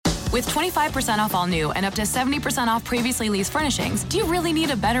With 25% off all new and up to 70% off previously leased furnishings, do you really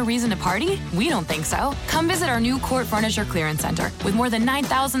need a better reason to party? We don't think so. Come visit our new Court Furniture Clearance Center with more than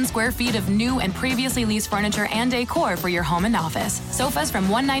 9,000 square feet of new and previously leased furniture and decor for your home and office. Sofas from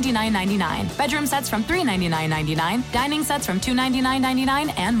 $199.99, bedroom sets from $399.99, dining sets from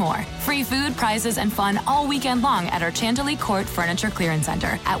 $299.99, and more. Free food, prizes, and fun all weekend long at our Chantilly Court Furniture Clearance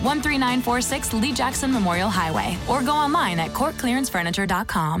Center at 13946 Lee Jackson Memorial Highway, or go online at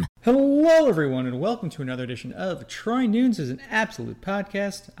courtclearancefurniture.com. Hello, everyone, and welcome to another edition of Troy Nunes is an Absolute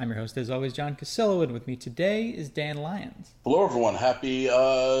Podcast. I'm your host, as always, John Casillo, and with me today is Dan Lyons. Hello, everyone. Happy,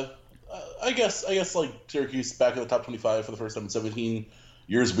 I guess, like Syracuse back in the top 25 for the first time in 17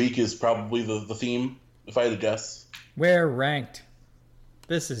 years week is probably the theme, if I had to guess. We're ranked.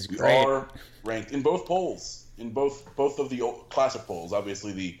 This is great. We are ranked in both polls, in both of the classic polls.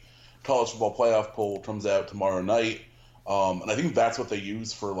 Obviously, the college football playoff poll comes out tomorrow night. And I think that's what they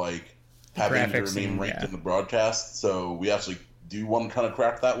use for like having your name ranked in the broadcast. So we actually do want to kind of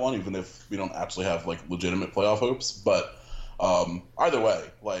crack that one, even if we don't actually have like legitimate playoff hopes. But either way,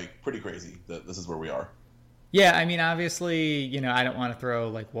 like pretty crazy that this is where we are. Yeah, I mean, obviously, I don't want to throw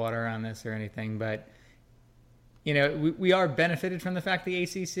like water on this or anything, but we are benefited from the fact the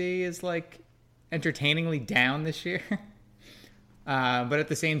ACC is like entertainingly down this year. But at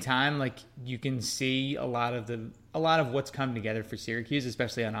the same time, like you can see a lot of what's come together for Syracuse,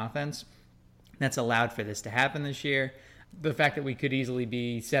 especially on offense. That's allowed for this to happen this year. The fact that we could easily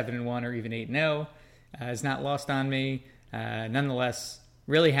be 7-1 or even 8-0 is not lost on me. Nonetheless,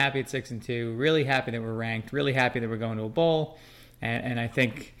 really happy at 6-2. Really happy that we're ranked. Really happy that we're going to a bowl. And I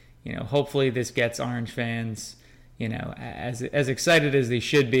think hopefully this gets Orange fans as excited as they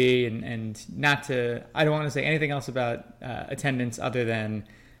should be, and I don't want to say anything else about attendance other than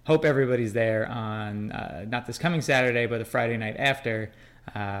hope everybody's there on not this coming Saturday, but the Friday night after,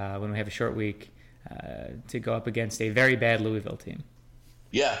 when we have a short week to go up against a very bad Louisville team.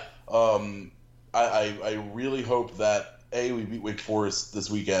 Yeah, I really hope that we beat Wake Forest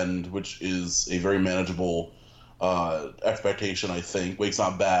this weekend, which is a very manageable expectation. I think Wake's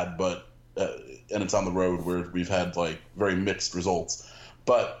not bad, but and it's on the road where we've had like very mixed results.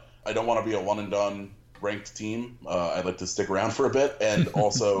 But I don't want to be a one and done ranked team. I'd like to stick around for a bit, and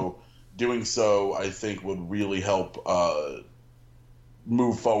also doing so I think would really help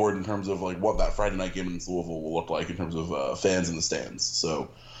move forward in terms of like what that Friday night game in Louisville will look like in terms of fans in the stands. So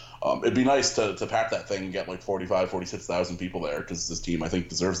it'd be nice to pack that thing and get like 46,000 people there, because this team I think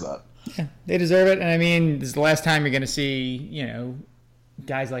deserves that. Yeah, they deserve it. And I mean, this is the last time you're going to see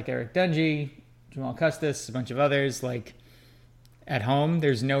guys like Eric Dungy, Jamal Custis, a bunch of others like at home.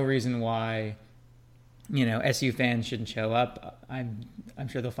 There's no reason why SU fans shouldn't show up. I'm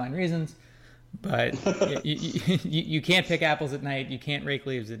sure they'll find reasons, but you can't pick apples at night. You can't rake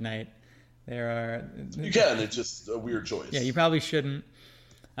leaves at night. You can. It's just a weird choice. Yeah, you probably shouldn't.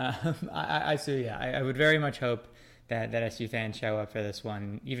 I would very much hope that SU fans show up for this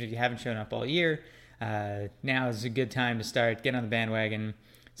one, even if you haven't shown up all year. Now is a good time to start. Get on the bandwagon.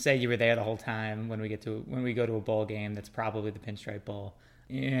 Say you were there the whole time when we go to a bowl game. That's probably the Pinstripe Bowl.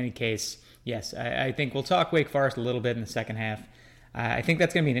 In any case, yes, I think we'll talk Wake Forest a little bit in the second half. I think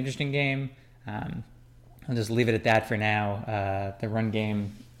that's going to be an interesting game. I'll just leave it at that for now. The run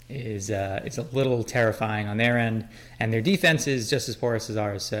game is it's a little terrifying on their end, and their defense is just as porous as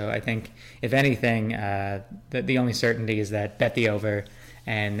ours. So I think, if anything, the only certainty is that bet the over,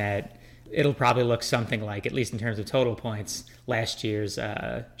 and that it'll probably look something like, at least in terms of total points, last year's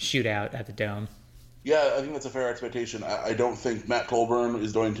shootout at the Dome. Yeah, I think that's a fair expectation. I don't think Matt Colburn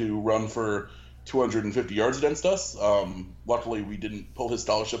is going to run for 250 yards against us. Luckily, we didn't pull his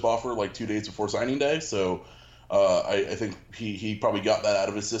scholarship offer like 2 days before signing day, so I think he probably got that out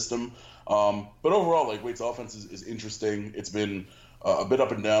of his system. But overall, like Wake's offense is interesting. It's been a bit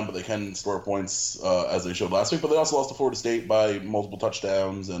up and down, but they can score points as they showed last week. But they also lost to Florida State by multiple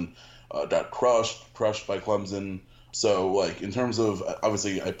touchdowns and got crushed by Clemson. So, like, in terms of,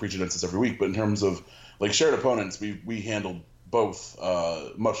 obviously, I preach against this every week, but in terms of, like, shared opponents, we handled both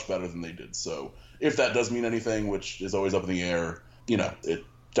much better than they did. So, if that does mean anything, which is always up in the air, it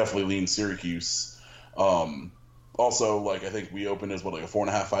definitely leans Syracuse. Also, like, I think we opened as, a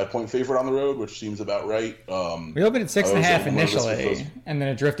 4.5, 5-point favorite on the road, which seems about right. We opened at 6.5 initially, and then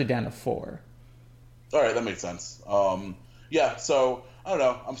it drifted down to 4. All right, that makes sense. Yeah, so, I don't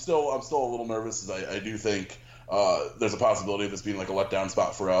know. I'm still a little nervous, as I do think there's a possibility of this being like a letdown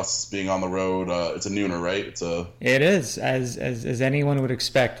spot for us, being on the road. It's a nooner, right? It is, as anyone would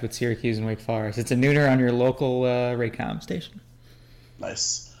expect with Syracuse and Wake Forest. It's a nooner on your local Raycom station.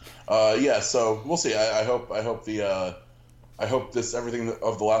 Nice. Yeah, so we'll see. I hope the I hope everything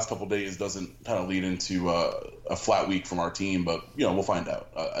of the last couple of days doesn't kind of lead into a flat week from our team, but we'll find out.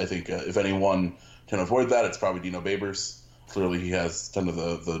 I think if anyone can avoid that, it's probably Dino Babers. Clearly, he has kind of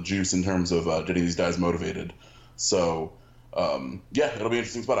the juice in terms of getting these guys motivated. So, it'll be an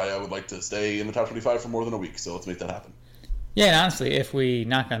interesting spot. I would like to stay in the top 25 for more than a week, so let's make that happen. Yeah, and honestly, if we,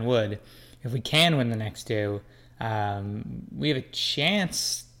 knock on wood, if we can win the next two, we have a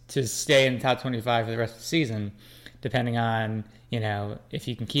chance to stay in the top 25 for the rest of the season, depending on, if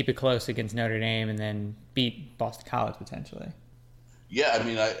you can keep it close against Notre Dame and then beat Boston College potentially. Yeah, I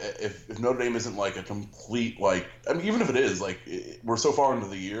mean, if Notre Dame isn't like a complete, even if it is, we're so far into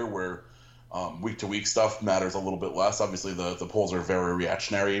the year where week-to-week stuff matters a little bit less. Obviously, the polls are very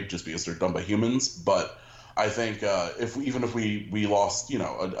reactionary just because they're done by humans, but I think if we lost,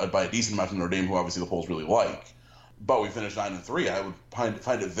 by a decent amount to Notre Dame, who obviously the polls really like, but we finished 9-3, I would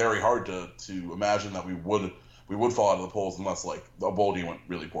find it very hard to imagine that we would fall out of the polls unless a bowl game went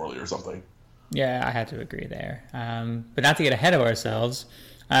really poorly or something. Yeah, I had to agree there. But not to get ahead of ourselves,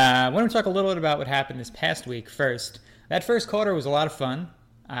 I want to talk a little bit about what happened this past week first. That first quarter was a lot of fun.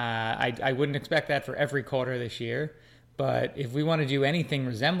 I wouldn't expect that for every quarter this year, but if we want to do anything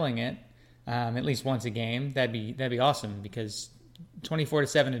resembling it, at least once a game, that'd be awesome, because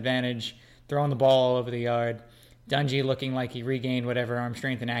 24-7 advantage, throwing the ball all over the yard, Dungey looking like he regained whatever arm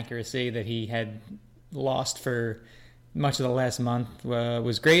strength and accuracy that he had lost for much of the last month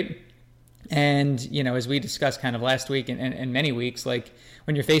was great. And, as we discussed kind of last week and many weeks, when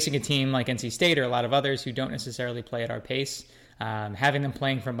you're facing a team like NC State or a lot of others who don't necessarily play at our pace, having them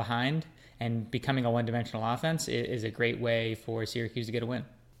playing from behind and becoming a one-dimensional offense is a great way for Syracuse to get a win.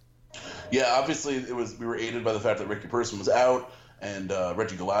 Yeah, obviously we were aided by the fact that Ricky Person was out, and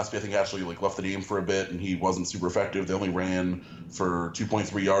Reggie Gillespie, I think, actually left the game for a bit, and he wasn't super effective. They only ran for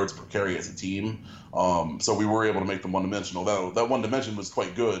 2.3 yards per carry as a team, so we were able to make them one-dimensional. That one dimension was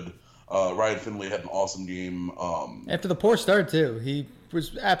quite good. Ryan Finley had an awesome game. After the poor start, too. He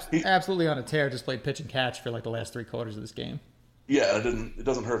was absolutely on a tear, just played pitch and catch for the last three quarters of this game. Yeah, it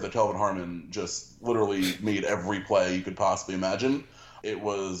doesn't hurt that Kelvin Harmon just literally made every play you could possibly imagine. It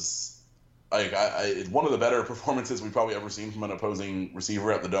was one of the better performances we've probably ever seen from an opposing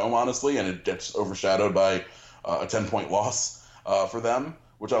receiver at the Dome, honestly, and it gets overshadowed by a 10-point loss for them,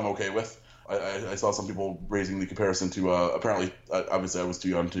 which I'm okay with. I saw some people raising the comparison to apparently, obviously I was too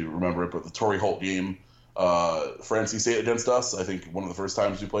young to remember it, but the Torrey Holt game for NC State against us, I think one of the first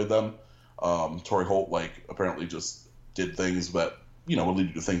times we played them, Torrey Holt apparently just did things that would lead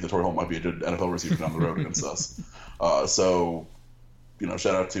you to think that Torrey Holt might be a good NFL receiver down the road against us. So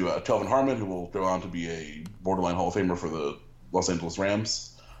shout out to Kelvin Harmon, who will go on to be a borderline Hall of Famer for the Los Angeles Rams.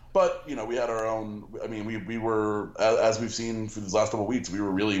 But, we had our own, we were, as we've seen for these last couple of weeks, we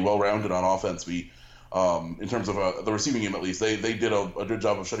were really well-rounded on offense. We, in terms of the receiving game at least, they did a good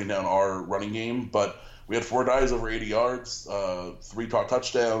job of shutting down our running game, but we had 4 guys over 80 yards, 3 caught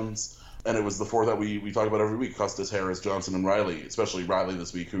touchdowns, and it was the 4 that we talk about every week, Custis, Harris, Johnson, and Riley, especially Riley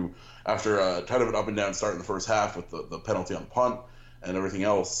this week, who, after kind of an up-and-down start in the first half with the penalty on the punt and everything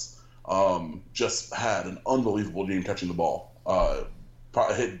else, just had an unbelievable game catching the ball.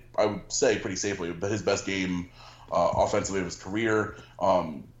 I would say pretty safely, but his best game offensively of his career.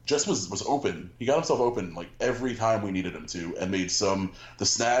 Just was open. He got himself open every time we needed him to, and made the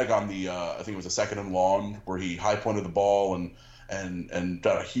snag on the I think it was a 2nd and long where he high pointed the ball and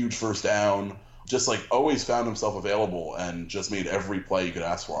got a huge first down. Just always found himself available and just made every play you could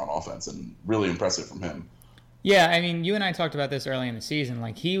ask for on offense, and really impressive from him. Yeah, you and I talked about this early in the season.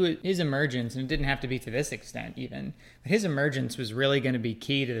 His emergence, and it didn't have to be to this extent even, but his emergence was really going to be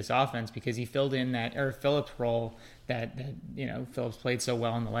key to this offense, because he filled in that Phillips role that Phillips played so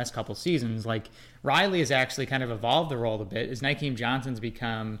well in the last couple seasons. Riley has actually kind of evolved the role a bit, as Nykeem Johnson's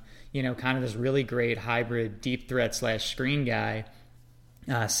become kind of this really great hybrid deep threat / screen guy.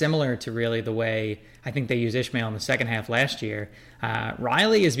 Similar to really the way I think they used Ishmael in the second half last year.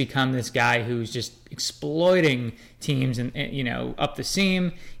 Riley has become this guy who's just exploiting teams and up the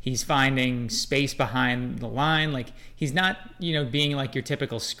seam. He's finding space behind the line. He's not being your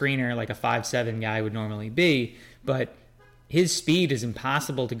typical screener like a 5'7" guy would normally be, but his speed is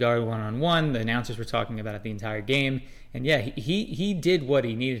impossible to guard one-on-one. The announcers were talking about it the entire game. And yeah, he did what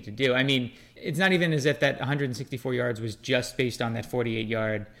he needed to do. It's not even as if that 164 yards was just based on that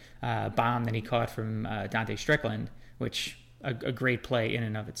 48-yard bomb that he caught from Dante Strickland, which a great play in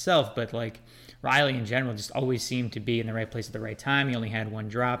and of itself. But Riley in general just always seemed to be in the right place at the right time. He only had 1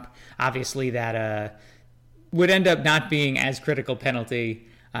 drop. Obviously that would end up not being as critical penalty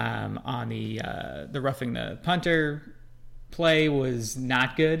on the roughing the punter play was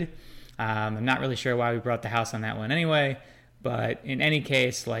not good. I'm not really sure why we brought the house on that one anyway, But in any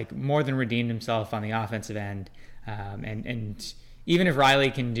case, like, more than redeemed himself on the offensive end. And even if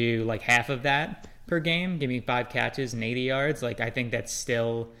Riley can do like half of that per game, give me 5 catches and 80 yards, like, I think that's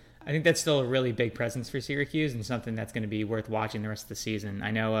still a really big presence for Syracuse and something that's going to be worth watching the rest of the season.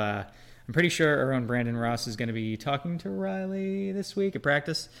 I know I'm pretty sure our own Brandon Ross is going to be talking to Riley this week at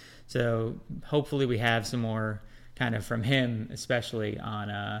practice. So hopefully we have some more kind of from him, especially on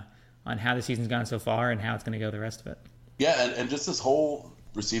how the season's gone so far and how it's going to go the rest of it. Yeah, and just this whole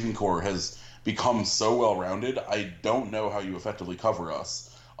receiving core has become so well-rounded. I don't know how you effectively cover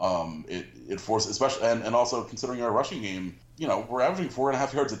us. It forces, especially, and also considering our rushing game, we're averaging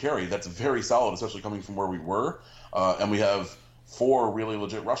 4.5 yards a carry. That's very solid, especially coming from where we were. And we have 4 really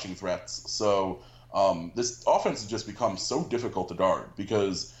legit rushing threats. So this offense has just become so difficult to guard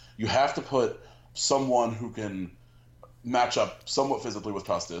because you have to put someone who can match up somewhat physically with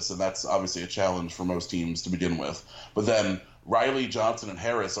Custis, and that's obviously a challenge for most teams to begin with. But then Riley, Johnson, and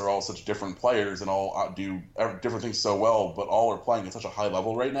Harris are all such different players and all do different things so well, but all are playing at such a high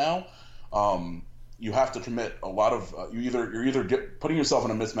level right now. You have to commit a lot of you're either putting yourself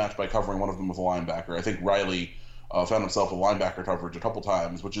in a mismatch by covering one of them with a linebacker. I think Riley found himself a linebacker coverage a couple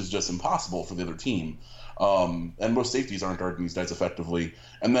times, which is just impossible for the other team. And most safeties aren't guarding these guys effectively.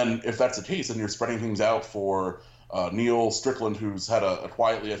 And then if that's the case, then you're spreading things out for Neil Strickland, who's had a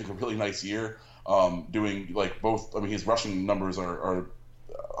quietly, I think, a really nice year, doing like both. I mean, his rushing numbers are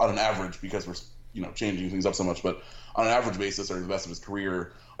on an average because we're changing things up so much, but on an average basis are the best of his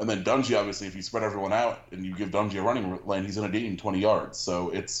career. And then Dungy, obviously, if you spread everyone out and you give Dungy a running lane, he's going to gain 20 yards.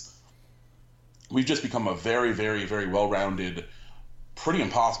 So we've just become a very, very, very well-rounded, pretty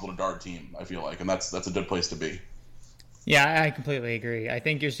impossible to guard team, I feel like, and that's a good place to be. Yeah, I completely agree. I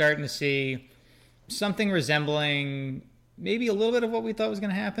think you're starting to see something resembling maybe a little bit of what we thought was going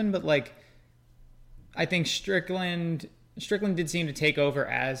to happen, but like, I think Strickland did seem to take over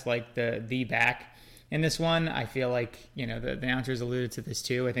as like the back in this one. I feel like, the announcers alluded to this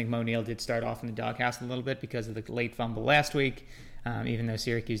too. I think Mo Neal did start off in the doghouse a little bit because of the late fumble last week, even though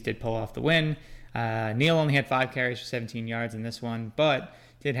Syracuse did pull off the win. Neal only had 5 carries for 17 yards in this one, but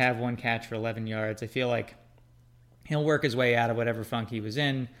did have 1 catch for 11 yards. I feel like he'll work his way out of whatever funk he was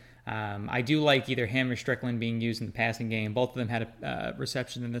in. I do like either him or Strickland being used in the passing game. Both of them had a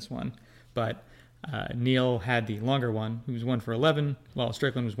reception in this one, but Neal had the longer one, who was 1 for 11, while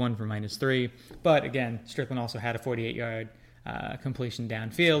Strickland was 1 for -3. But again, Strickland also had a 48-yard completion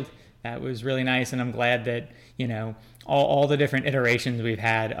downfield. That was really nice, and I'm glad that, all the different iterations we've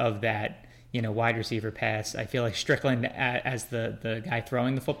had of that, wide receiver pass. I feel like Strickland, as the guy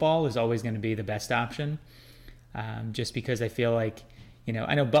throwing the football, is always going to be the best option, just because I feel like,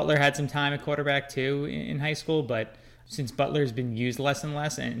 I know Butler had some time at quarterback too in high school, but since Butler's been used less and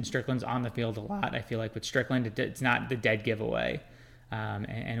less and Strickland's on the field a lot, I feel like with Strickland, it's not the dead giveaway.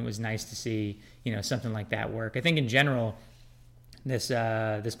 And it was nice to see, something like that work. I think in general, this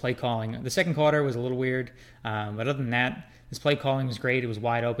play calling, the second quarter was a little weird. But other than that, this play calling was great. It was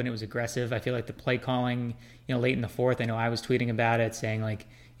wide open. It was aggressive. I feel like the play calling, late in the fourth, I know I was tweeting about it saying like,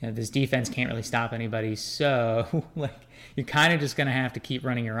 this defense can't really stop anybody. So like, you're kind of just going to have to keep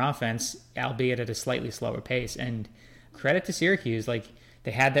running your offense, albeit at a slightly slower pace. And credit to Syracuse, like, they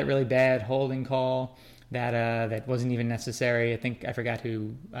had that really bad holding call that wasn't even necessary. I forgot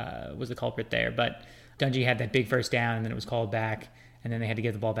who was the culprit there, but Dungy had that big first down, and then it was called back, and then they had to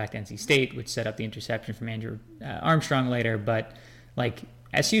give the ball back to NC State, which set up the interception from Andrew Armstrong later. But like,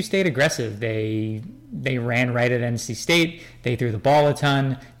 SU stayed aggressive. They ran right at NC State. They threw the ball a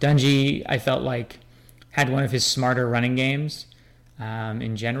ton. Dungy, I felt like, had one of his smarter running games.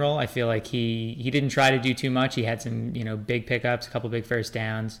 In general, I feel like he didn't try to do too much. He had some, big pickups, a couple big first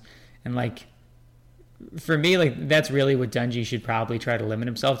downs. And like, for me, like, that's really what Dungy should probably try to limit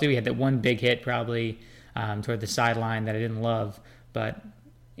himself to. He had that one big hit probably toward the sideline that I didn't love. But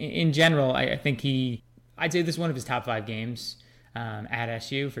in general, I think I'd say this is one of his top 5 games at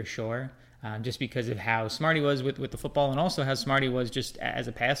SU for sure. Just because of how smart he was with the football, and also how smart he was just as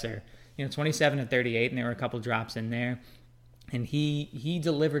a passer. 27 of 38, and there were a couple drops in there. And he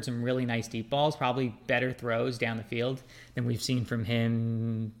delivered some really nice deep balls, probably better throws down the field than we've seen from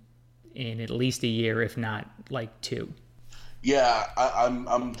him in at least a year, if not like 2. Yeah, I'm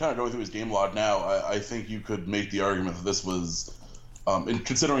kind of going through his game log now. I think you could make the argument that this was, and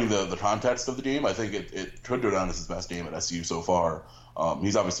considering the context of the game, I think it could go down as his best game at SU so far.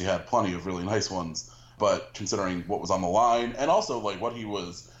 He's obviously had plenty of really nice ones, but considering what was on the line and also like what he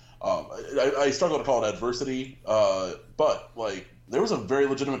was. I struggle to call it adversity, but like, there was a very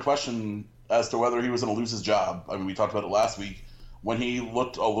legitimate question as to whether he was going to lose his job. I mean, we talked about it last week when he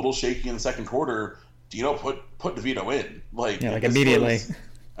looked a little shaky in the second quarter. Dino put DeVito in, like immediately.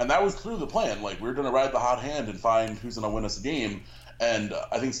 And that was clearly the plan. Like, we were going to ride the hot hand and find who's going to win us a game. And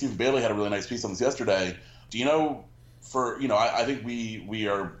I think Stephen Bailey had a really nice piece on this yesterday. Dino, I think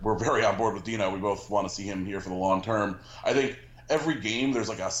we're very on board with Dino. We both want to see him here for the long term. I think every game there's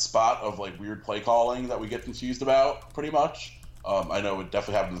like a spot of like weird play calling that we get confused about, pretty much. I know it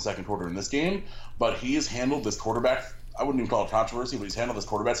definitely happened in the second quarter in this game, but he has handled this quarterback. I wouldn't even call it controversy, but he's handled this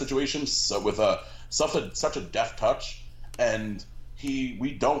quarterback situation with such a deft touch, and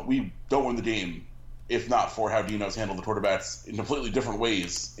we don't win the game if not for how Dino's handled the quarterbacks in completely different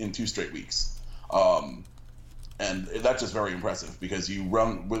ways in 2 straight weeks. And that's just very impressive because you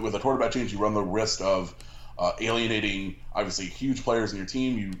run with a quarterback change, you run the risk of alienating obviously huge players in your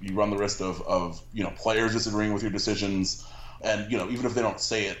team. You run the risk of players disagreeing with your decisions, and even if they don't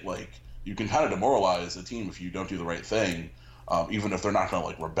say it, like, you can kind of demoralize a team if you don't do the right thing, even if they're not going to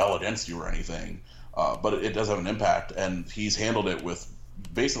like rebel against you or anything. But it does have an impact, and he's handled it with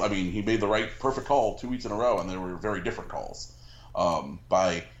basically. I mean, he made the perfect call 2 weeks in a row, and they were very different calls.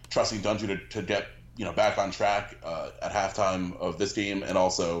 By trusting Dungy to get back on track at halftime of this game, and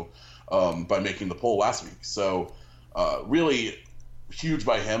also by making the pull last week. So really huge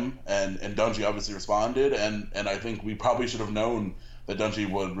by him, and Dungy obviously responded, and I think we probably should have known that Dungy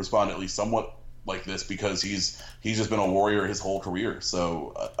would respond at least somewhat like this because he's just been a warrior his whole career.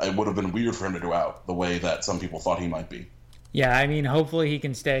 So it would have been weird for him to go out the way that some people thought he might be. Yeah, I mean, hopefully he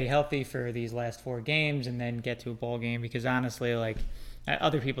can stay healthy for these last 4 games and then get to a bowl game, because honestly, like,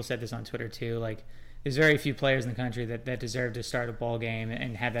 other people said this on Twitter too, like, there's very few players in the country that deserve to start a bowl game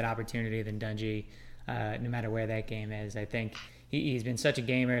and have that opportunity than Dungy, no matter where that game is. I think he's been such a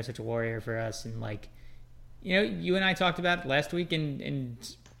gamer, such a warrior for us, and like, you and I talked about it last week, and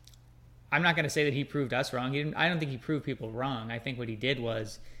I'm not going to say that he proved us wrong. I don't think he proved people wrong. I think what he did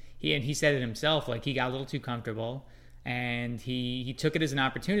was, he said it himself, like, he got a little too comfortable, and he took it as an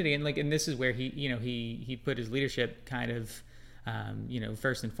opportunity, and this is where he put his leadership kind of,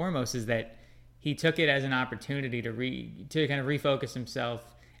 first and foremost, is that he took it as an opportunity to kind of refocus himself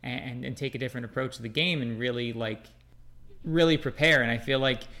and take a different approach to the game and really prepare. And I feel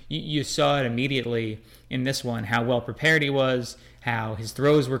like you saw it immediately in this one, how well prepared he was, how his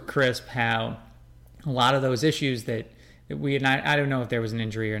throws were crisp, how a lot of those issues that we had not, I don't know if there was an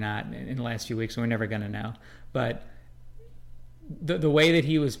injury or not in the last few weeks, so we're never going to know. But the way that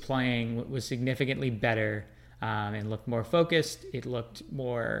he was playing was significantly better, and looked more focused. It looked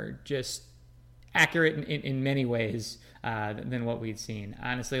more just accurate in many ways than what we'd seen.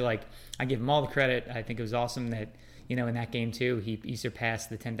 Honestly, like, I give him all the credit. I think it was awesome that, in that game too, he surpassed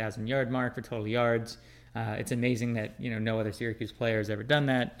the 10,000 yard mark for total yards. It's amazing that, no other Syracuse player has ever done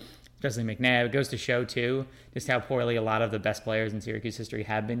that, especially McNabb. It goes to show too just how poorly a lot of the best players in Syracuse history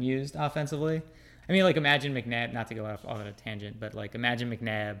have been used offensively. I mean, like, imagine McNabb, not to go off on a tangent, but like, imagine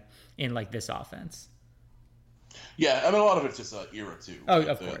McNabb in like this offense. Yeah, I mean, a lot of it's just era too. Oh,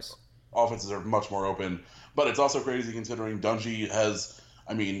 of course. Offenses are much more open, but it's also crazy considering Dungy has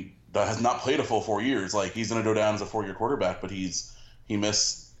not played a full 4 years. Like, he's going to go down as a 4-year quarterback, but he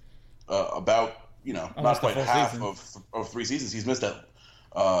missed about not quite half of 3 seasons. He's missed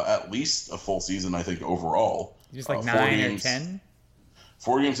at least a full season, I think, overall. Just like 9 or 10.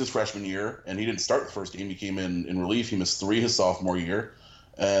 4 games his freshman year, and he didn't start the first game. He came in relief. He missed 3 his sophomore year,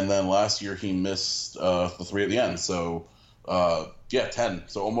 and then last year he missed the 3 at the end. So 10.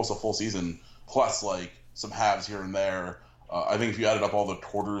 So almost a full season, plus like some halves here and there. I think if you added up all the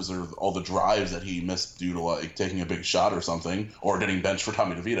quarters or all the drives that he missed due to like taking a big shot or something, or getting benched for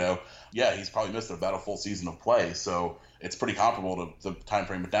Tommy DeVito, he's probably missed about a full season of play. So it's pretty comparable to the time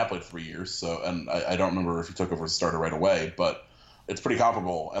frame McNabb played 3 years. So, and I don't remember if he took over as a starter right away, but it's pretty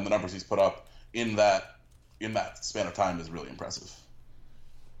comparable, and the numbers he's put up in that span of time is really impressive.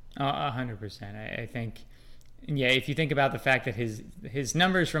 100%. I think, if you think about the fact that his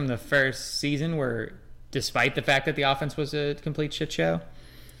numbers from the first season were, despite the fact that the offense was a complete shit show,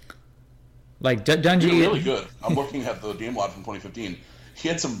 like Dungy, really good. I'm looking at the game log from 2015. He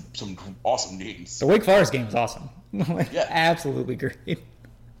had some awesome games. The Wake Forest game was awesome. Yeah, absolutely great.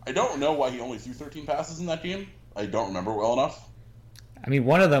 I don't know why he only threw 13 passes in that game. I don't remember well enough. I mean,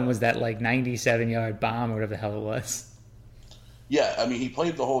 one of them was that like 97-yard bomb or whatever the hell it was. Yeah, I mean, he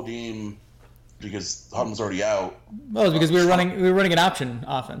played the whole game because Hutton was already out. Well, it was because we were running an option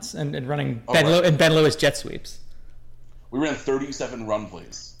offense and running Ben Lewis jet sweeps. We ran 37 run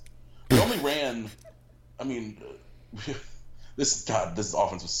plays. We only ran. I mean, this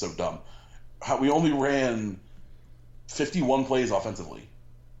offense was so dumb. We only ran 51 plays offensively.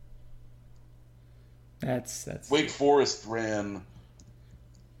 That's Wake Forest ran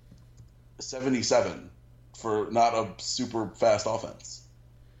 77 for not a super fast offense,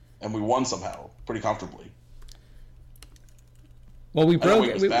 and we won somehow pretty comfortably. Well, we broke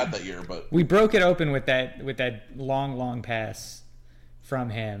it was bad that year, but we broke it open with that long pass from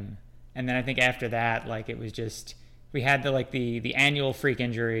him, and then I think after that, like, it was just we had the annual freak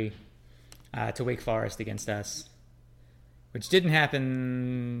injury to Wake Forest against us, which didn't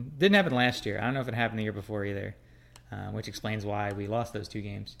happen last year. I don't know if it happened the year before either, which explains why we lost those 2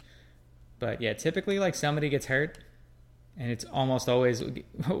 games. But yeah, typically, like, somebody gets hurt, and it's almost always a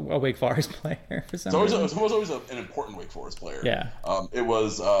Wake Forest player for some reason. It's almost always an important Wake Forest player. Yeah. It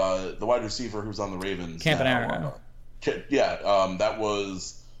was the wide receiver who's on the Ravens. Campanaro. That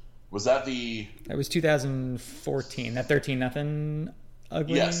was that the... That was 2014, that 13-0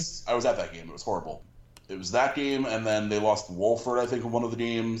 ugly. Yes, I was at that game. It was horrible. It was that game, and then they lost to Wolford, I think, in one of the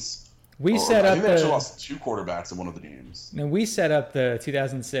games. I think they actually lost 2 quarterbacks in one of the games. No, we set up the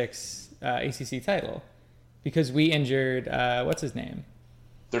 2006 ACC title because we injured what's his name?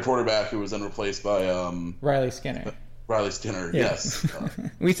 Their quarterback, who was then replaced by Riley Skinner. Riley Skinner, yes.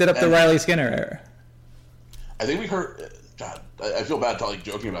 We set up the Riley Skinner era. I think we hurt. God, I feel bad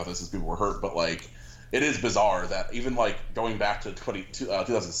joking about this as people were hurt, but like it is bizarre that even like going back to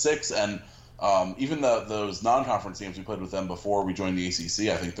 2006 and even those non-conference games we played with them before we joined the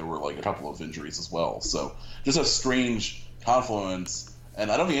ACC, I think there were like a couple of injuries as well. So just a strange confluence. And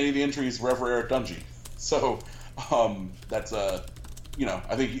I don't think any of the injuries were ever Eric Dungey. So that's I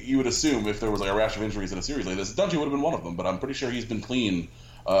think you would assume if there was like a rash of injuries in a series like this, Dungey would have been one of them. But I'm pretty sure he's been clean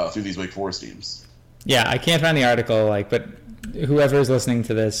through these Wake Forest teams. Yeah, I can't find the article, but whoever is listening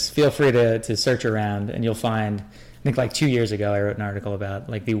to this, feel free to search around, and you'll find. I think like 2 years ago, I wrote an article about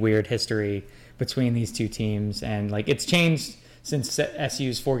like the weird history between these 2 teams, and like it's changed since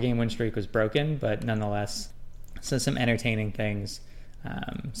SU's 4-game win streak was broken, but nonetheless, so some entertaining things.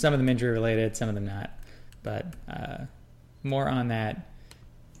 Some of them injury related, some of them not. But more on that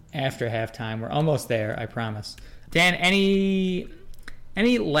after halftime. We're almost there, I promise. Dan, any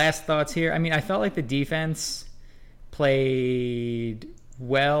last thoughts here? I mean, I felt like the defense played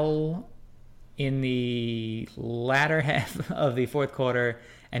well in the latter half of the fourth quarter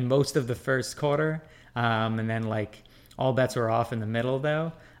and most of the first quarter. And then like all bets were off in the middle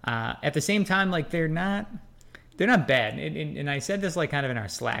though. At the same time, like they're not bad. And I said this like kind of in our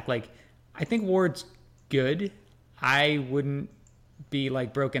Slack. Like, I think Ward's good. I wouldn't be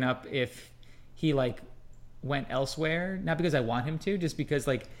like broken up if he like went elsewhere. Not because I want him to, just because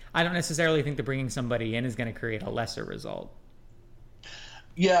like I don't necessarily think that bringing somebody in is going to create a lesser result.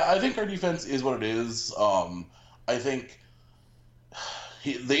 Yeah, I think our defense is what it is. I think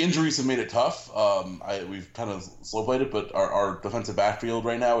the injuries have made it tough. We've kind of slow played it, but our defensive backfield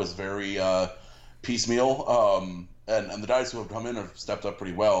right now is very piecemeal. And the guys who have come in have stepped up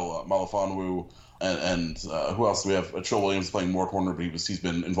pretty well. Malifonwu and who else do we have? Trill Williams playing more corner, but he's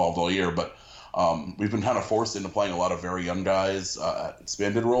been involved all year. But we've been kind of forced into playing a lot of very young guys at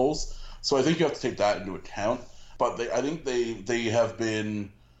expanded roles. So I think you have to take that into account. But I think they've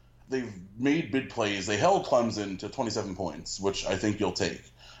made big plays. They held Clemson to 27 points, which I think you'll take.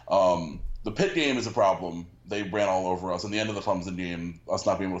 The Pitt game is a problem. They ran all over us. And the end of the Clemson game, us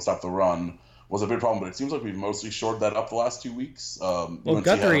not being able to stop the run, was a big problem. But it seems like we've mostly shored that up the last 2 weeks.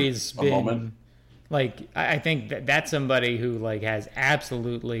 Guthrie's been like, I think that's somebody who like has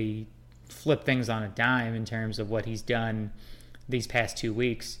absolutely flipped things on a dime in terms of what he's done these past 2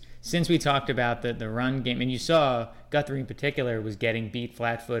 weeks. Since we talked about the run game, and you saw Guthrie in particular was getting beat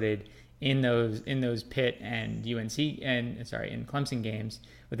flat-footed in those Pitt and UNC in Clemson games.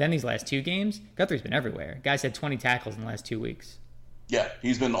 But then these last 2 games, Guthrie's been everywhere. Guys had 20 tackles in the last 2 weeks. Yeah,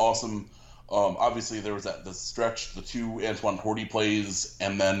 he's been awesome. Obviously, there was the stretch, the 2 Antoine Horty plays,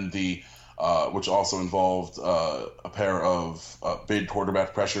 and then the which also involved a pair of big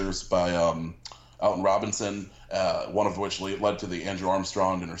quarterback pressures by Alton Robinson, one of which led to the Andrew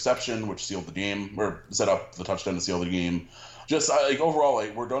Armstrong interception, which sealed the game, or set up the touchdown to seal the game. Just overall,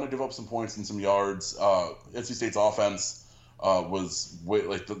 we're going to give up some points and some yards. NC State's offense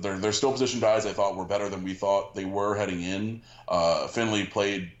they're still position guys I thought were better than we thought they were heading in. Finley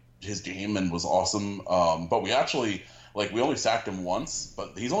played his game and was awesome, but we actually we only sacked him once,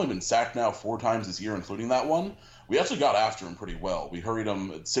 but he's only been sacked now 4 times this year, including that one. We actually got after him pretty well. We hurried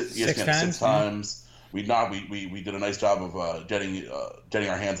him 6 times. We did a nice job of getting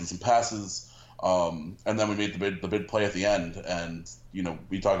our hands on some passes, and then we made the big play at the end. And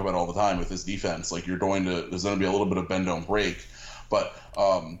we talk about it all the time with this defense. There's going to be a little bit of bend don't break, but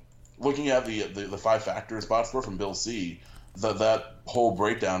looking at the 5-factor spot score from Bill C, that whole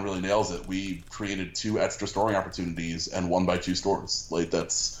breakdown really nails it. We created 2 extra scoring opportunities and won by 2 scores.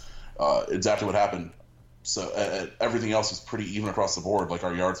 That's exactly what happened. So everything else was pretty even across the board. Like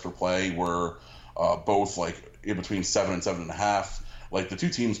our yards per play were both like in between 7 and 7.5. Like the two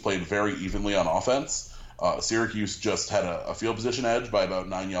teams played very evenly on offense. Syracuse just had a field position edge by about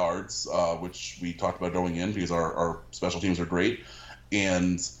 9 yards, which we talked about going in because our special teams are great,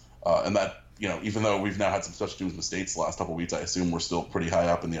 and that, even though we've now had some special teams mistakes the last couple of weeks, I assume we're still pretty high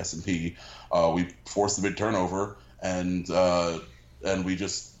up in the S&P. We forced the big turnover, and we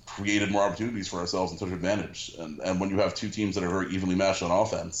just created more opportunities for ourselves and took advantage. And when you have two teams that are very evenly matched on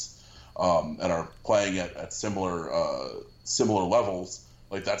offense and are playing at similar levels,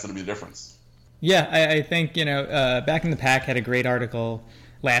 like that's going to be the difference. Yeah, I think, Back in the Pack had a great article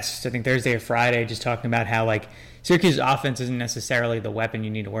last, I think, Thursday or Friday, just talking about how, like, Syracuse's offense isn't necessarily the weapon you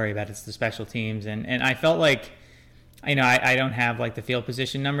need to worry about. It's the special teams. And I felt like, I don't have, like, the field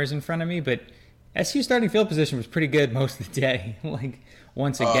position numbers in front of me, but SU starting field position was pretty good most of the day. Like,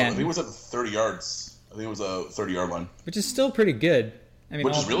 once again. I think it was at 30 yards. I think it was a 30-yard line. Which is still pretty good.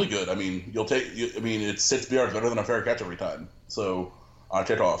 Which is really good. I mean, it's 6 yards better than a fair catch every time. So,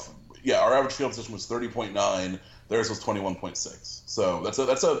 check off. Yeah, our average field position was 30.9. Theirs was 21.6. So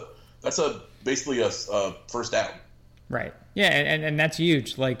that's basically a first down. Right. Yeah, and that's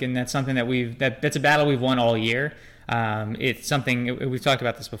huge. Like, and that's something that's a battle we've won all year. It's something we've talked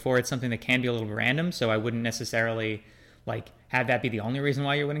about this before. It's something that can be a little random. So I wouldn't necessarily have that be the only reason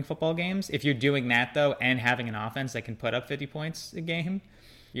why you're winning football games. If you're doing that though, and having an offense that can put up 50 points a game,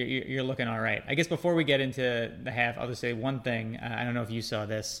 you're looking all right. I guess before we get into the half, I'll just say one thing. I don't know if you saw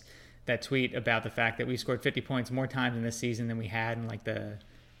this. That tweet about the fact that we scored 50 points more times in this season than we had in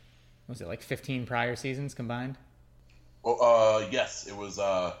 15 prior seasons combined? Well, yes, it was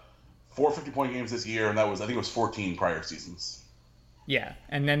 4 50-point games this year, and I think it was 14 prior seasons. Yeah,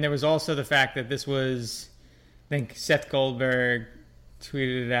 and then there was also the fact that this was, I think Seth Goldberg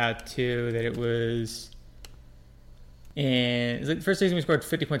tweeted it out too, that it was the first season we scored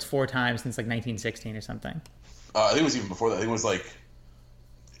 50 points 4 times since 1916 or something. I think it was even before that. I think it was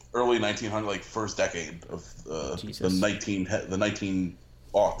early 1900, first decade of the 19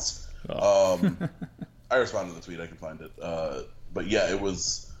 aughts. Oh. I responded to the tweet. I can find it. But yeah,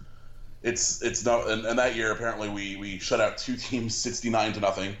 it's not. And that year apparently we shut out 2 teams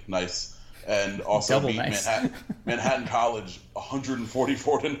 69-0. Nice. And also beat nice. Manhattan College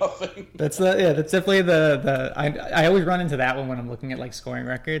 144-0. That's definitely the I always run into that one when I'm looking at scoring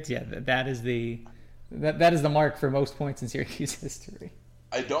records. Yeah, that is the mark for most points in Syracuse history.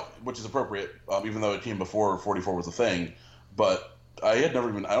 Which is appropriate, even though it came before 44 was a thing. But I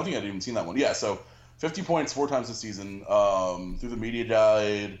don't think I'd even seen that one. Yeah, so 50 points 4 times this season. Through the media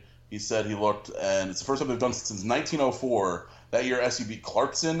guide, he said he looked, and it's the first time they've done it since 1904. That year, SU beat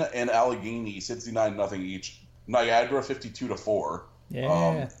Clarkson and Allegheny 69-0 each. Niagara 52-4.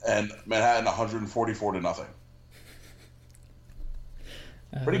 Yeah. And Manhattan 144-0.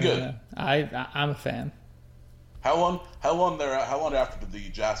 Pretty good. I'm a fan. How long after did the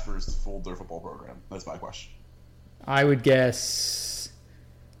Jaspers fold their football program? That's my question. I would guess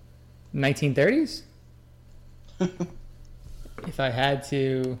 1930s. If I had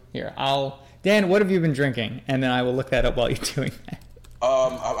to, Dan, what have you been drinking? And then I will look that up while you're doing that.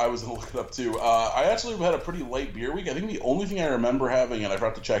 I was going to look it up too. I actually had a pretty light beer week. I think the only thing I remember having, and I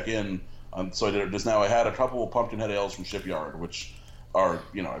forgot to check in, so I did it just now, I had a couple of Pumpkinhead ales from Shipyard, which are,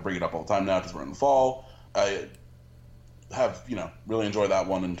 I bring it up all the time now because we're in the fall. I have, really enjoyed that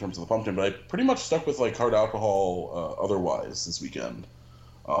one in terms of the pumpkin, but I pretty much stuck with hard alcohol otherwise this weekend,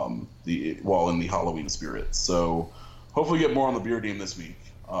 in the Halloween spirit. So hopefully get more on the beer game this week.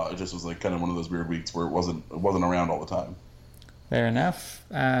 It just was kind of one of those weird weeks where it wasn't around all the time. Fair enough.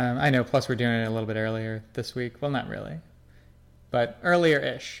 I know, plus we're doing it a little bit earlier this week. Well, not really, but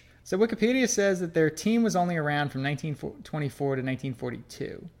earlier-ish. So Wikipedia says that their team was only around from 1924 to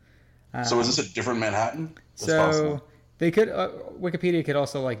 1942. So is this a different Manhattan? So they could Wikipedia could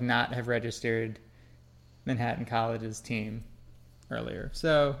also not have registered Manhattan College's team earlier.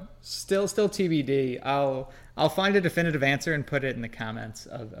 So still TBD. I'll find a definitive answer and put it in the comments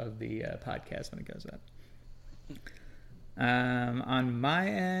of the podcast when it goes up. On my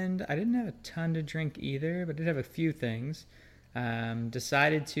end, I didn't have a ton to drink either, but I did have a few things.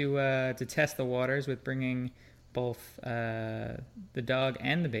 Decided to test the waters with bringing both the dog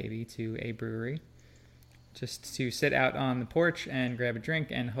and the baby to a brewery, just to sit out on the porch and grab a drink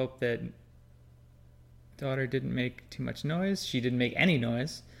and hope that daughter didn't make too much noise. She didn't make any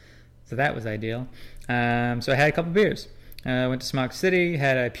noise, so that was ideal. So I had a couple beers. Went to Smog City,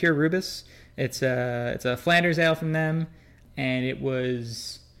 had a Pure Rubus. It's a Flanders ale from them, and it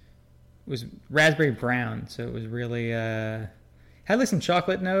was raspberry brown, so it was really had like some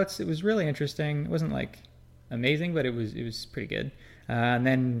chocolate notes. It was really interesting. It wasn't like amazing, but it was pretty good. And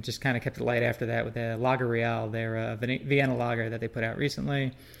then just kind of kept it light after that with the Lager Real, their Vienna lager that they put out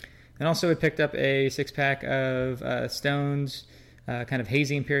recently. And also we picked up a 6-pack of Stone's kind of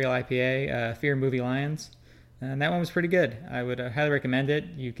hazy Imperial IPA, Fear Movie Lions. And that one was pretty good. I would highly recommend it.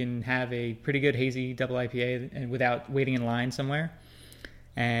 You can have a pretty good hazy double IPA and without waiting in line somewhere.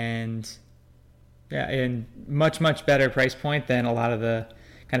 And yeah, and much, much better price point than a lot of the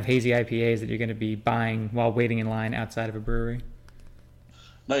kind of hazy IPAs that you're going to be buying while waiting in line outside of a brewery.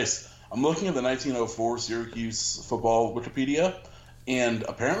 Nice. I'm looking at the 1904 Syracuse football Wikipedia, and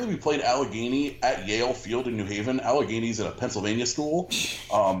apparently we played Allegheny at Yale Field in New Haven. Allegheny's in a Pennsylvania school.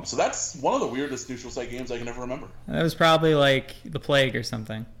 So that's one of the weirdest neutral site games I can ever remember. That was probably like the plague or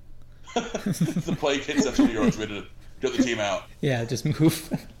something. The plague hit Central New York, so we had to get the team out. Yeah, just move.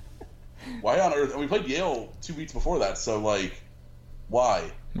 Why on earth? And we played Yale 2 weeks before that, so like,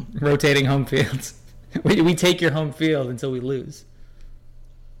 why? Rotating home fields. We take your home field until we lose.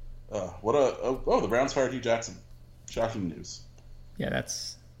 The Browns fired Hugh Jackson. Shocking news. Yeah,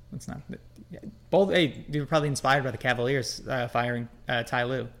 that's not both. Hey, you were probably inspired by the Cavaliers firing Ty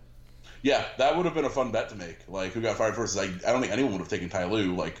Lue. Yeah, that would have been a fun bet to make. Like, who got fired first? I don't think anyone would have taken Ty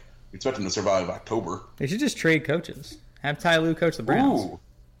Lue. Like, expect him to survive October. They should just trade coaches. Have Ty Lue coach the Browns.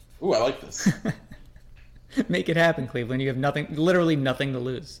 Ooh, I like this. Make it happen, Cleveland. You have literally nothing to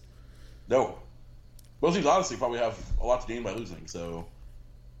lose. No. Both teams honestly probably have a lot to gain by losing, so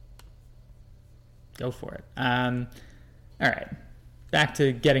go for it. All right. Back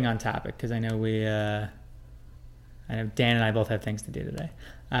to getting on topic, because I know Dan and I both have things to do today.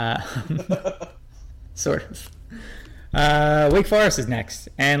 Sort of. Wake Forest is next.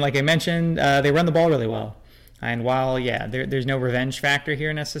 And like I mentioned, they run the ball really well. And while, there's no revenge factor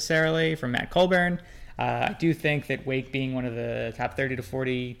here necessarily from Matt Colburn, I do think that Wake being one of the top 30 to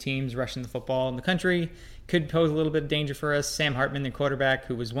 40 teams rushing the football in the country could pose a little bit of danger for us. Sam Hartman, the quarterback,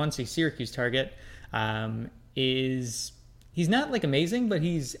 who was once a Syracuse target, he's not like amazing, but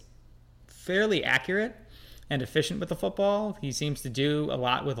he's fairly accurate and efficient with the football. He seems to do a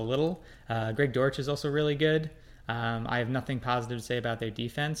lot with a little. Greg Dortch is also really good. I have nothing positive to say about their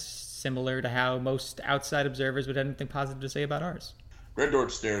defense, similar to how most outside observers would have anything positive to say about ours. Greg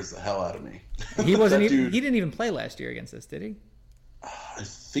Dortch stares the hell out of me. He wasn't. He didn't even play last year against us, did he? I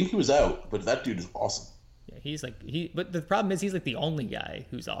think he was out, but that dude is awesome. Yeah, But the problem is he's like the only guy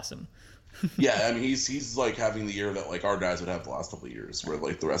who's awesome. Yeah, I mean he's like having the year that like our guys would have the last couple of years, where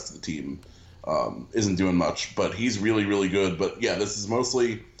like the rest of the team isn't doing much. But he's really, really good. But yeah, this is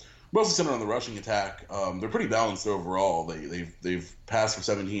mostly centered on the rushing attack. They're pretty balanced overall. They've passed for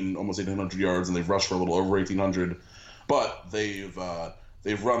 17, almost 1,800 yards, and they've rushed for a little over 1,800. But they've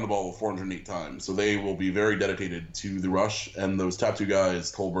run the ball 408 times, so they will be very dedicated to the rush. And those top two guys,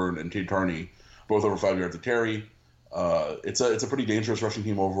 Colburn and Cade Carney, both over 5 yards of carry. It's a pretty dangerous rushing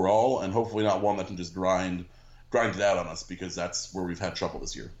team overall, and hopefully not one that can just grind it out on us, because that's where we've had trouble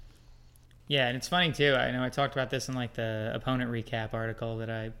this year. Yeah, and it's funny too. I know I talked about this in like the opponent recap article that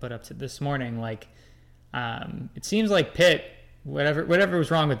I put up this morning. Like, it seems like Pitt, whatever was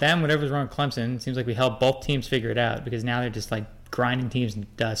wrong with them, whatever was wrong with Clemson, it seems like we helped both teams figure it out, because now they're just like grinding teams in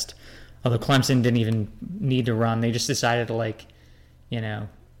dust. Although Clemson didn't even need to run, they just decided to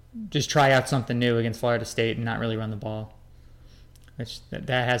just try out something new against Florida State and not really run the ball. Which that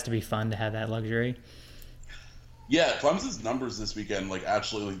has to be fun to have that luxury. Yeah, Clemson's numbers this weekend, like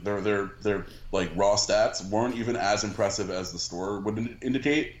actually, their like raw stats weren't even as impressive as the score would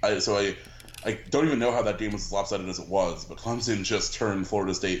indicate. I don't even know how that game was as lopsided as it was, but Clemson just turned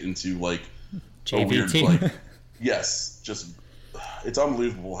Florida State into like JV a weird team. Yes, just it's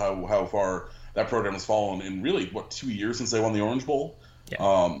unbelievable how far that program has fallen in really 2 years since they won the Orange Bowl.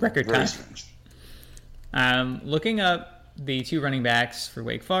 Yeah. Record very time. Strange. Looking up the two running backs for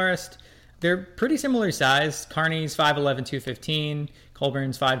Wake Forest, they're pretty similar size. Carney's 5'11", 215.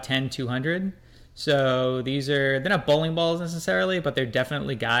 Colburn's 5'10", 200. So they're not bowling balls necessarily, but they're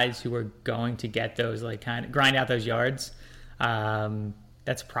definitely guys who are going to get those, like, kind of grind out those yards.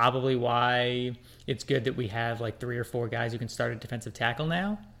 That's probably why it's good that we have like 3 or 4 guys who can start at defensive tackle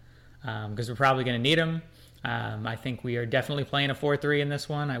now, because we're probably going to need them. I think we are definitely playing a 4-3 in this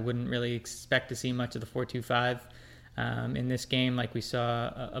one. I wouldn't really expect to see much of the 4-2-5 in this game like we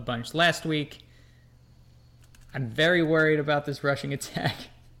saw a bunch last week. I'm very worried about this rushing attack,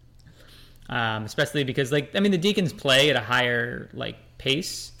 especially because, the Deacons play at a higher,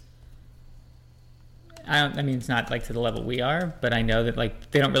 pace. It's not, to the level we are, but I know that,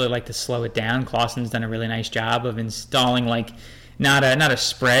 they don't really like to slow it down. Clausen's done a really nice job of installing, not a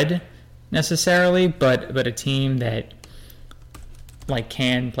spread necessarily, but a team that like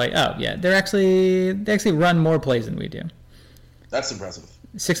can play. Oh yeah, they actually run more plays than we do. That's impressive.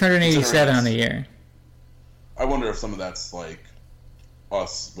 687 on the year. I wonder if some of that's like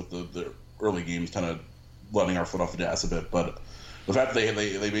us with the early games kind of letting our foot off the gas a bit, but the fact that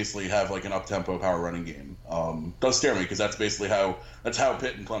they basically have like an up-tempo power running game does scare me, because that's basically how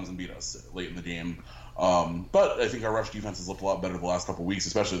Pitt and Clemson beat us late in the game. But I think our rush defense has looked a lot better the last couple of weeks,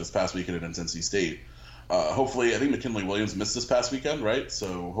 especially this past weekend against NC State. Hopefully, I think McKinley Williams missed this past weekend, right?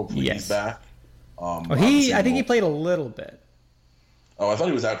 So hopefully he's back. I think he played a little bit. Oh, I thought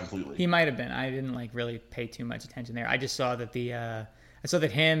he was out completely. He might have been. I didn't like really pay too much attention there. I just saw that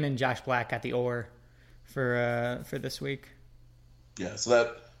him and Josh Black got the oar for this week. Yeah, so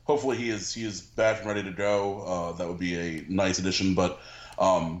that hopefully he is back and ready to go. That would be a nice addition. But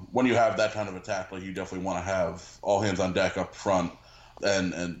when you have that kind of attack, like, you definitely want to have all hands on deck up front,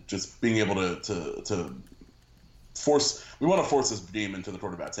 and just being able to force. We want to force this game into the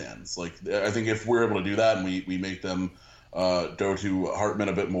quarterback's hands. Like, I think if we're able to do that and we make them go to Hartman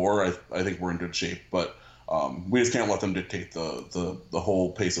a bit more, I think we're in good shape. But we just can't let them dictate the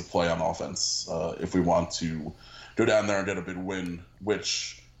whole pace of play on offense if we want to go down there and get a big win,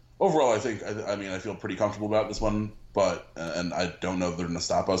 which overall I feel pretty comfortable about this one, and I don't know if they're going to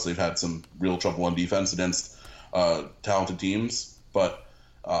stop us. They've had some real trouble on defense against talented teams, but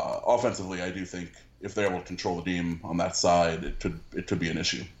offensively I do think if they're able to control the game on that side, it could be an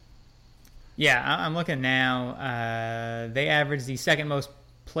issue. Yeah, I'm looking now. They average the second most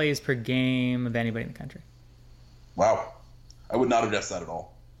plays per game of anybody in the country. Wow. I would not have guessed that at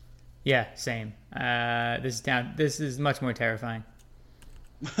all. Yeah, same. This is much more terrifying.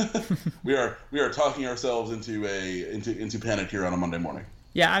 We are talking ourselves into panic here on a Monday morning.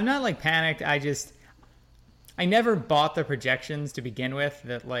 Yeah, I'm not like panicked. I never bought the projections to begin with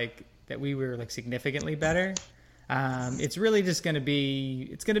that we were like significantly better. It's really just going to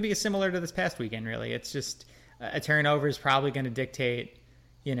be similar to this past weekend. Really, it's just a turnover is probably going to dictate,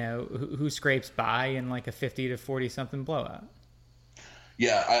 who scrapes by in like a 50 to 40 something blowout.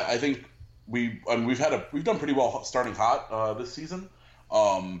 Yeah, I think we've done pretty well starting hot this season.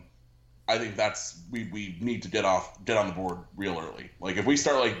 I think we need to get on the board real early. Like, if we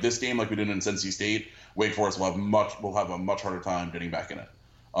start like this game like we did in NC State, Wake Forest will have a much harder time getting back in it.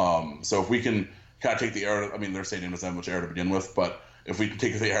 So if we can kind of take the air, their stadium doesn't have much air to begin with, but if we can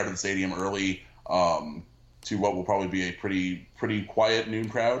take the air out of the stadium early to what will probably be a pretty quiet noon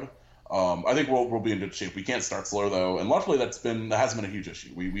crowd, I think we'll be in good shape. We can't start slow though, and luckily that hasn't been a huge issue.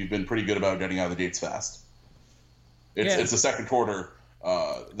 We've been pretty good about getting out of the gates fast. It's the second quarter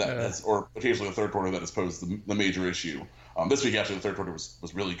or occasionally the third quarter that has posed the major issue. This week actually the third quarter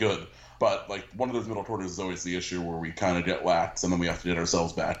was really good, but like one of those middle quarters is always the issue where we kind of get lax and then we have to get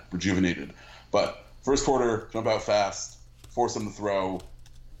ourselves back rejuvenated. But first quarter, jump out fast, force them to throw,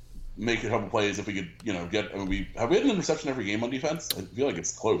 make a couple plays. If we could, have we had an interception every game on defense? I feel like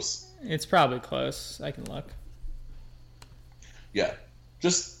it's close. It's probably close. I can look. Yeah,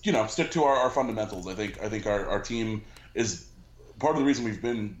 just stick to our fundamentals. I think our team is part of the reason we've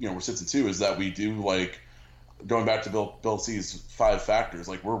been we're 6-2 is that we do, like, going back to Bill C's 5 factors.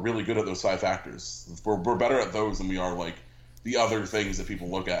 Like, we're really good at those 5 factors. We're better at those than we are like the other things that people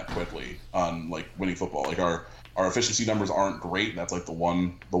look at quickly on like winning football. Like our efficiency numbers aren't great. That's like the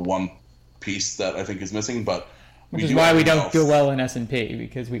one piece that I think is missing. But which is why we don't do well in S&P,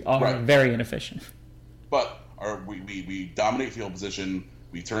 because we are very inefficient. But we dominate field position.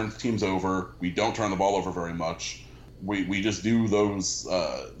 We turn teams over. We don't turn the ball over very much. We just do those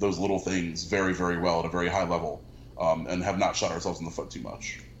little things very, very well at a very high level, and have not shot ourselves in the foot too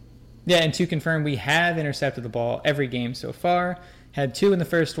much. Yeah, and to confirm, we have intercepted the ball every game so far. Had 2 in the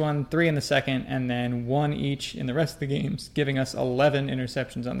first one, 3 in the second, and then 1 each in the rest of the games, giving us 11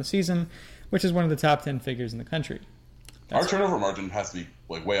 interceptions on the season, which is one of the top 10 figures in the country. Our turnover margin has to be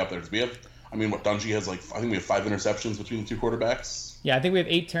like way up there, because we have, Dungy has I think we have 5 interceptions between the 2 quarterbacks. Yeah, I think we have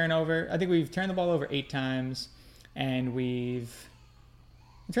 8 turnover. I think we've turned the ball over 8 times, and we've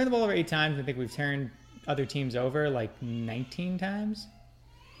turned the ball over 8 times. I think we've turned other teams over like 19 times.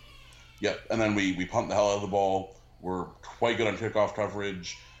 Yeah, and then we punt the hell out of the ball. We're quite good on kickoff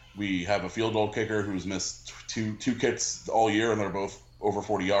coverage. We have a field goal kicker who's missed two kicks all year, and they're both over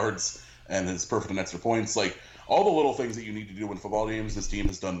 40 yards, and is perfect in extra points. Like, all the little things that you need to do in football games, this team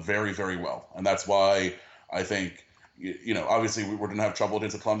has done very, very well. And that's why I think, obviously we didn't have trouble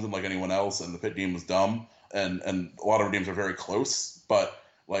against Clemson like anyone else, and the Pitt game was dumb, and a lot of our games are very close. But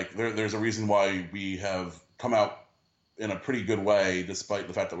like there's a reason why we have come out in a pretty good way, despite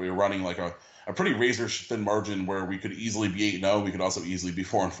the fact that we were running like a pretty razor-thin margin where we could easily be 8-0. We could also easily be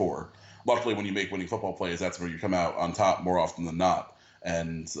 4-4. Luckily, when you make winning football plays, that's where you come out on top more often than not.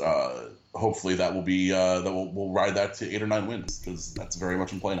 and hopefully that will be that we'll ride that to 8 or 9 wins, because that's very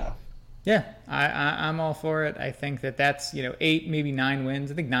much in play now. Yeah, I'm all for it. I think that's 8, maybe 9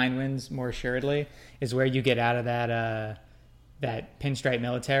 wins. I think 9 wins more assuredly is where you get out of that pinstripe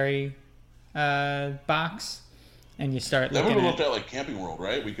military box, and you start looking. Then we looked at like Camping World,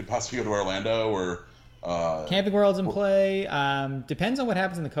 right? We could possibly go to Orlando or Camping World's in play. Depends on what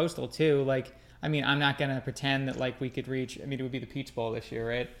happens in the Coastal too. Like, I mean, I'm not gonna pretend that like we could reach. I mean, it would be the Peach Bowl this year,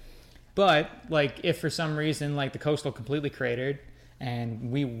 right? But like, if for some reason like the Coastal completely cratered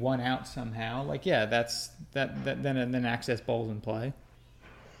and we won out somehow, like, yeah, then Access Bowl's in play.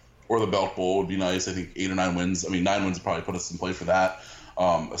 Or the Belk Bowl would be nice. I think 8 or 9 wins. I mean, 9 wins would probably put us in play for that.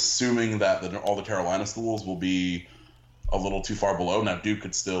 Assuming that all the Carolina schools will be a little too far below. Now Duke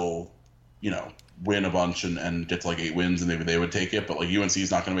could still, win a bunch and get to like 8 wins, and maybe they would take it. But like UNC is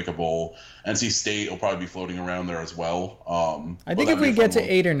not going to make a bowl. NC State will probably be floating around there as well. I think if we get to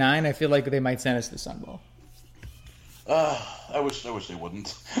 8 or 9, I feel like they might send us to the Sun Bowl. I wish they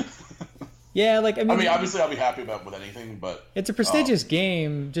wouldn't. Yeah, like I mean, obviously I'll be happy with anything, but it's a prestigious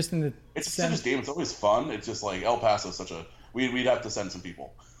game. Just in the it's a prestigious game. It's always fun. It's just like El Paso is such a we'd have to send some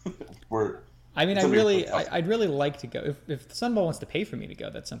people. I'd really like to go. If the Sun Bowl wants to pay for me to go,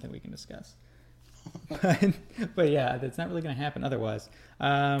 that's something we can discuss. but yeah, that's not really going to happen otherwise.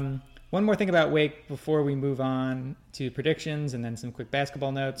 One more thing about Wake before we move on to predictions and then some quick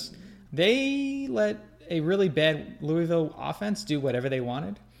basketball notes. They let a really bad Louisville offense do whatever they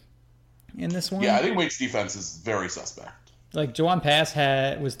wanted in this one. Yeah, I think Wake's defense is very suspect. Like Jawan Pass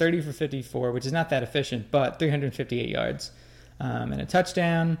was 30 for 54, which is not that efficient, but 358 yards and a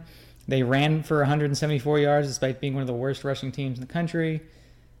touchdown. They ran for 174 yards despite being one of the worst rushing teams in the country.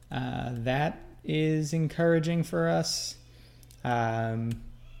 That is encouraging for us. I'm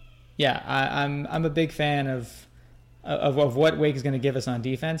a big fan of what Wake is going to give us on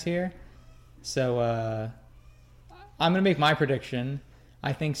defense here. So I'm going to make my prediction.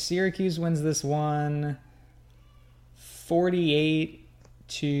 I think Syracuse wins this one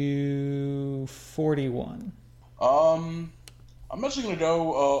 48-41. I'm actually going to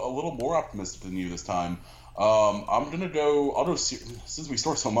go a little more optimistic than you this time. I'll go, since we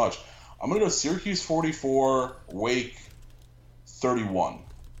score so much, I'm going to go Syracuse 44, Wake 31.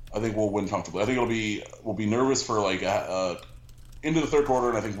 I think we'll win comfortably. I think we'll be nervous for like into the third quarter,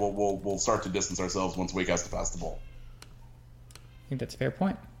 and I think we'll start to distance ourselves once Wake has to pass the ball. I think that's a fair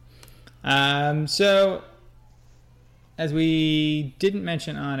point. So, as we didn't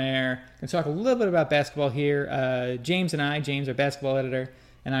mention on air, I'm going to talk a little bit about basketball here. James, our basketball editor,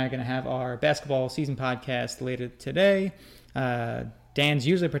 and I are going to have our basketball season podcast later today. Dan's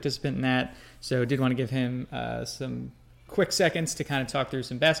usually a participant in that, so did want to give him some quick seconds to kind of talk through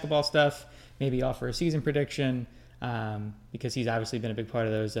some basketball stuff, maybe offer a season prediction, because he's obviously been a big part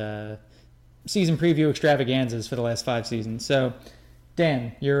of those season preview extravaganzas for the last 5 seasons. So,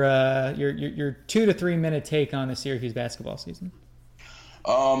 Dan, your 2 to 3 minute take on the Syracuse basketball season.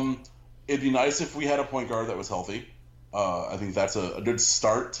 It'd be nice if we had a point guard that was healthy. I think that's a good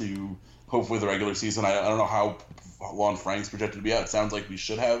start to hopefully the regular season. I don't know how long Frank's projected to be out. It sounds like we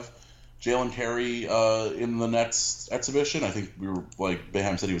should have Jalen Carey in the next exhibition. I think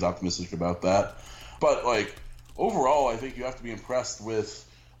Boeheim said he was optimistic about that. But overall, I think you have to be impressed with.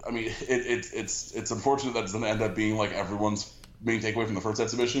 I mean, it's unfortunate that it's going to end up being like everyone's main takeaway from the first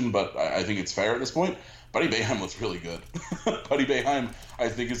exhibition, but I think it's fair at this point. Buddy Boeheim looks really good. Buddy Boeheim, I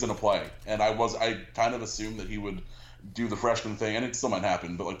think, is going to play, and I kind of assumed that he would do the freshman thing, and it still might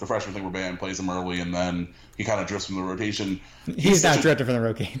happen, but the freshman thing where Boeheim plays him early and then he kind of drifts from the rotation. He's not drifted from the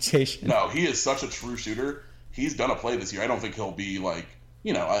rotation. No, he is such a true shooter. He's going to play this year. I don't think he'll be I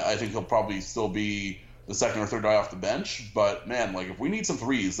think he'll probably still be the second or third guy off the bench, but man, if we need some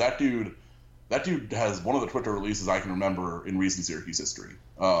threes, that dude has one of the Twitter releases I can remember in recent Syracuse history.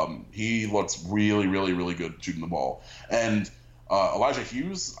 He looks really, really, really good shooting the ball. And Elijah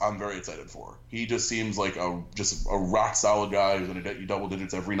Hughes, I'm very excited for. He just seems like a rock solid guy who's going to get you double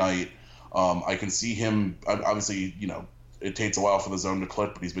digits every night. I can see him. Obviously, it takes a while for the zone to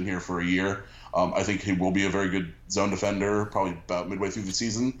click, but he's been here for a year. I think he will be a very good zone defender, probably about midway through the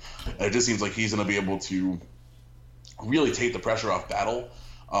season. And it just seems like he's going to be able to really take the pressure off Battle.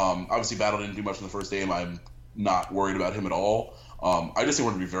 Obviously, Battle didn't do much in the first game. I'm not worried about him at all. I just think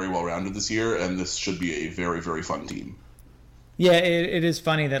we're going to be very well-rounded this year, and this should be a very, very fun team. Yeah, it is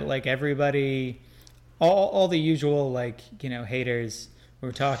funny that everybody, all the usual haters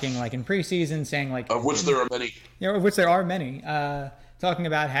were talking in preseason, saying of which there are many. Of which there are many. Talking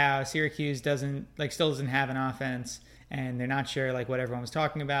about how Syracuse still doesn't have an offense, and they're not sure what everyone was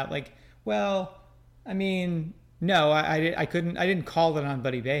talking about. Well, I mean, No, I couldn't. I didn't call it on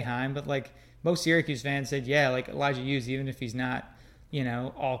Buddy Boeheim, but like most Syracuse fans said, yeah, like Elijah Hughes, even if he's not,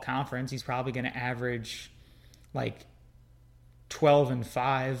 all conference, he's probably going to average like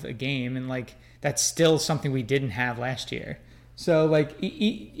 12-5 a game, and like that's still something we didn't have last year. So like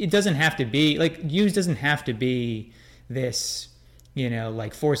it doesn't have to be like Hughes doesn't have to be this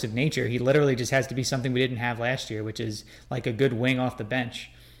like force of nature. He literally just has to be something we didn't have last year, which is like a good wing off the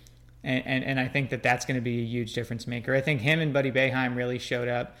bench. And I think that's going to be a huge difference maker. I think him and Buddy Boeheim really showed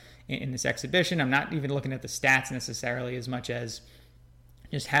up in this exhibition. I'm not even looking at the stats necessarily as much as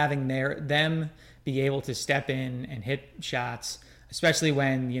just having them be able to step in and hit shots, especially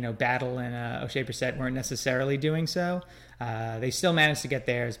when Battle and O'Shea Brissett weren't necessarily doing so. They still managed to get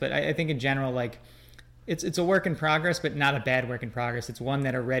theirs, but I think in general, like it's a work in progress, but not a bad work in progress. It's one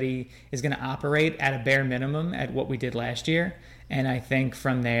that already is going to operate at a bare minimum at what we did last year, and I think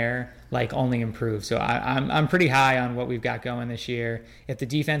from there, like, only improve. So I'm pretty high on what we've got going this year. If the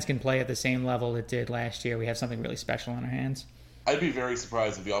defense can play at the same level it did last year, we have something really special on our hands. I'd be very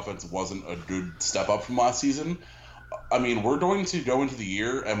surprised if the offense wasn't a good step up from last season. I mean, we're going to go into the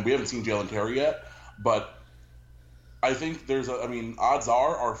year, and we haven't seen Jalen Terry yet, but I think odds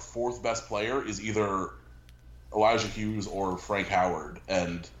are our fourth best player is either Elijah Hughes or Frank Howard,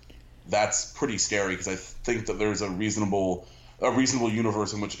 and that's pretty scary because I think that there's a reasonable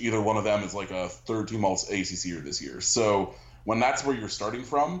universe in which either one of them is like a third-team All-ACCer this year. So when that's where you're starting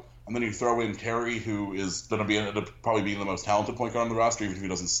from, and then you throw in Terry, who is going to probably be the most talented point guard on the roster, even if he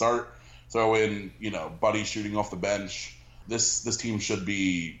doesn't start. Throw in, Buddy shooting off the bench. This team should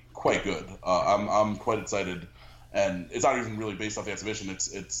be quite good. I'm quite excited, and it's not even really based off the exhibition.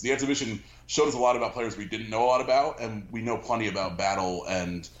 It's the exhibition showed us a lot about players we didn't know a lot about, and we know plenty about Battle.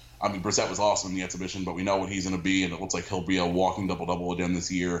 And I mean, Brissett was awesome in the exhibition, but we know what he's going to be, and it looks like he'll be a walking double-double again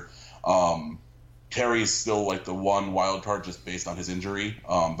this year. Terry's still like the one wild card just based on his injury,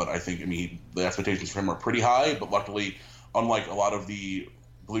 but I think the expectations for him are pretty high. But luckily, unlike a lot of the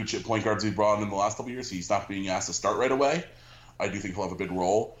blue chip point guards we've brought in the last couple of years, he's not being asked to start right away. I do think he'll have a big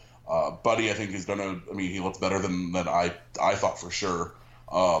role. Buddy, I think, is gonna. He looks better than I thought for sure.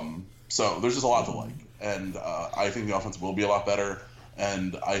 So there's just a lot to like, and I think the offense will be a lot better,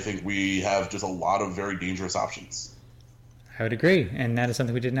 and I think we have just a lot of very dangerous options. I would agree, and that is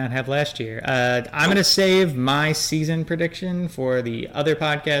something we did not have last year. I'm going to save my season prediction for the other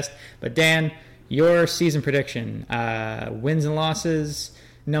podcast, but Dan, your season prediction, wins and losses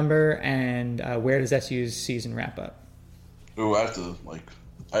number, and where does SU's season wrap up? Ooh, I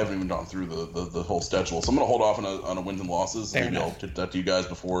haven't even gone through the whole schedule, so I'm going to hold off on a wins and losses. Maybe I'll get that to you guys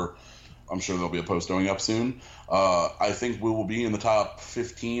before. I'm sure there'll be a post going up soon. I think we will be in the top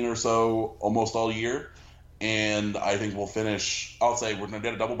 15 or so almost all year. And I think we'll finish, I'll say we're going to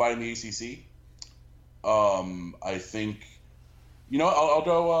get a double bye in the ACC. I think, I'll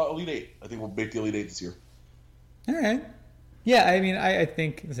go Elite Eight. I think we'll make the Elite Eight this year. All right. Yeah, I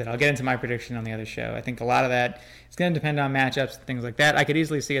think, I'll get into my prediction on the other show. I think a lot of that is going to depend on matchups and things like that. I could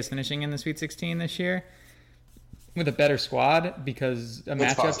easily see us finishing in the Sweet 16 this year with a better squad because a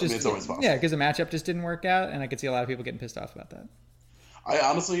matchup just didn't work out, and I could see a lot of people getting pissed off about that.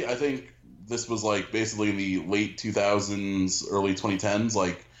 I think this was like basically in the late 2000s, early 2010s.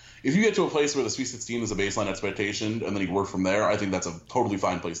 Like, if you get to a place where the Sweet 16 is a baseline expectation and then you work from there, I think that's a totally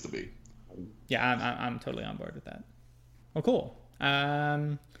fine place to be. Yeah, I'm totally on board with that. Well, cool.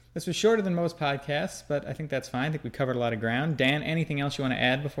 This was shorter than most podcasts, but I think that's fine. I think we covered a lot of ground. Dan, anything else you want to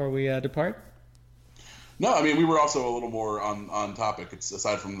add before we depart? No, we were also a little more on topic. It's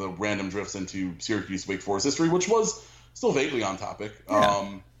aside from the random drifts into Syracuse Wake Forest history, which was still vaguely on topic.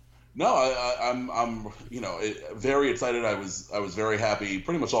 Yeah. No, I'm very excited. I was very happy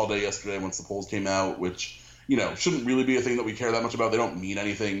pretty much all day yesterday once the polls came out, which shouldn't really be a thing that we care that much about. They don't mean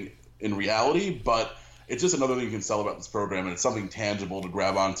anything in reality, but it's just another thing you can sell about this program, and it's something tangible to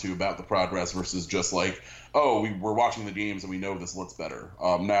grab onto about the progress versus just like, oh, we're watching the games and we know this looks better.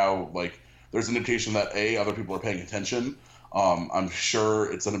 Now, like, there's an indication that other people are paying attention. I'm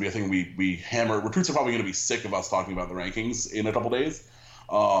sure it's going to be a thing we hammer. Recruits are probably going to be sick of us talking about the rankings in a couple days.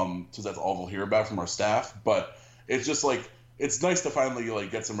 Because that's all they'll hear about from our staff. But it's just like, it's nice to finally like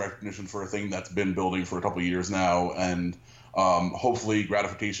get some recognition for a thing that's been building for a couple of years now, and hopefully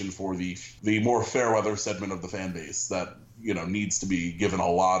gratification for the more fair weather segment of the fan base that needs to be given a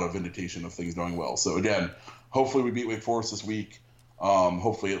lot of indication of things going well. So again, hopefully we beat Wake Forest this week.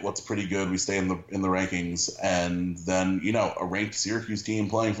 Hopefully it looks pretty good. We stay in the rankings, and then a ranked Syracuse team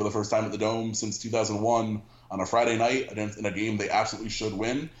playing for the first time at the Dome since 2001. On a Friday night in a game they absolutely should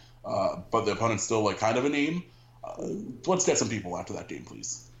win, but the opponent's still like kind of a name. Let's get some people after that game,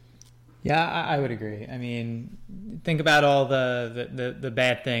 please. Yeah, I would agree. I mean, think about all the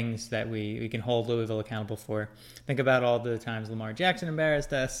bad things that we can hold Louisville accountable for. Think about all the times Lamar Jackson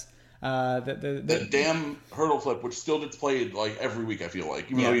embarrassed us. The damn hurdle flip, which still gets played like every week, I feel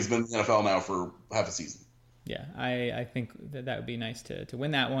like, even though he's been in the NFL now for half a season. Yeah, I think that would be nice to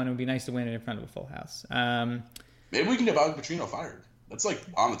win that one. It would be nice to win it in front of a full house. Maybe we can get Bobby Petrino fired. That's like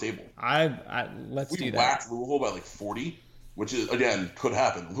on the table. Let's do that. We whacked Louisville by like 40, which is, again, could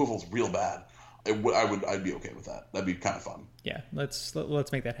happen. Louisville's real bad. I'd be okay with that. That'd be kind of fun. Yeah, let's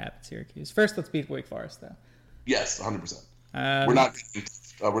make that happen, Syracuse. First, let's beat Wake Forest, though. Yes, 100%. We're not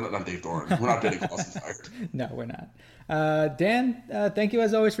Dave Doran. We're not getting Clawson fired. No, we're not. Dan, thank you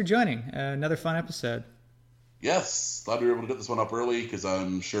as always for joining. Another fun episode. Yes, glad we were able to get this one up early because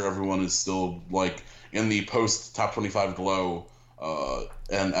I'm sure everyone is still like in the post top 25 glow,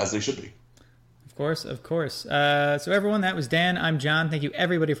 and as they should be. Of course. So everyone, that was Dan. I'm John. Thank you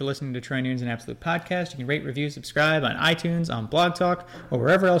everybody for listening to Troy Nunes and Absolute Podcast. You can rate, review, subscribe on iTunes, on Blog Talk, or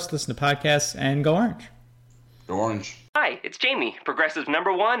wherever else you listen to podcasts. And go Orange. Go Orange. Hi, it's Jamie, Progressive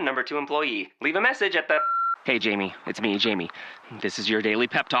 #1, #2 employee. Leave a message at the... Hey, Jamie. It's me, Jamie. This is your daily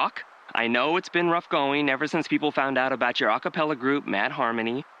pep talk. I know it's been rough going ever since people found out about your a cappella group, Mad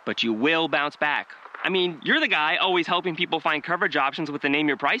Harmony, but you will bounce back. I mean, you're the guy always helping people find coverage options with the Name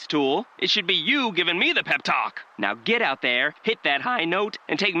Your Price tool. It should be you giving me the pep talk. Now get out there, hit that high note,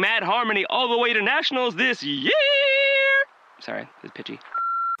 and take Mad Harmony all the way to nationals this year! Sorry, it's pitchy.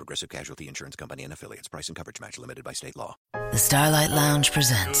 Progressive Casualty Insurance Company and Affiliates. Price and coverage match limited by state law. The Starlight Lounge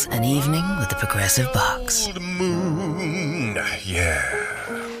presents An Evening with the Progressive Box. Old moon, yeah.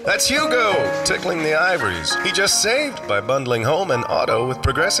 That's Hugo, tickling the ivories. He just saved by bundling home and auto with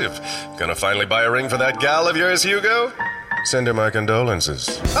Progressive. Gonna finally buy a ring for that gal of yours, Hugo? Send her my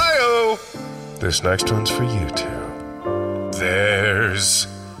condolences. Hi-oh! This next one's for you two. There's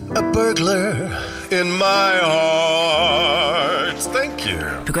a burglar in my heart. Thank you.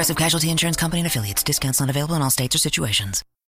 Progressive Casualty Insurance Company and Affiliates. Discounts not available in all states or situations.